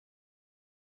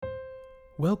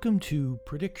Welcome to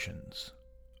Predictions,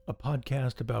 a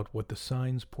podcast about what the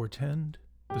signs portend,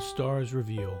 the stars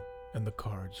reveal, and the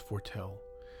cards foretell.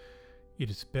 It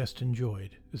is best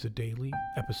enjoyed as a daily,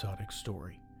 episodic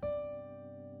story.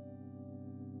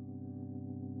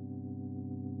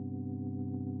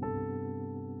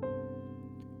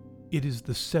 It is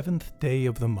the 7th day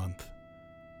of the month.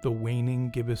 The waning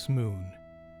gibbous moon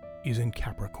is in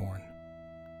Capricorn.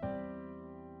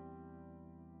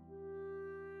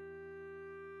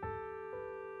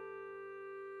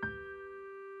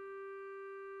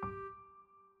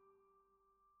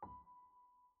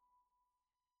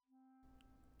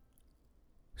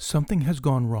 Something has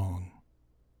gone wrong.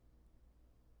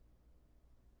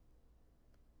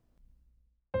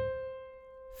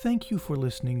 Thank you for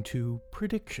listening to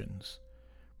Predictions.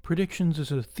 Predictions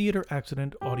is a theater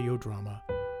accident audio drama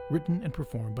written and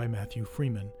performed by Matthew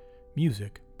Freeman.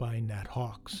 Music by Nat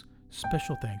Hawks.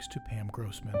 Special thanks to Pam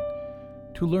Grossman.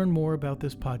 To learn more about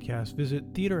this podcast,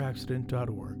 visit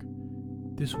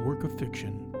theateraccident.org. This work of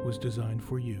fiction was designed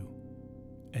for you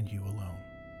and you alone.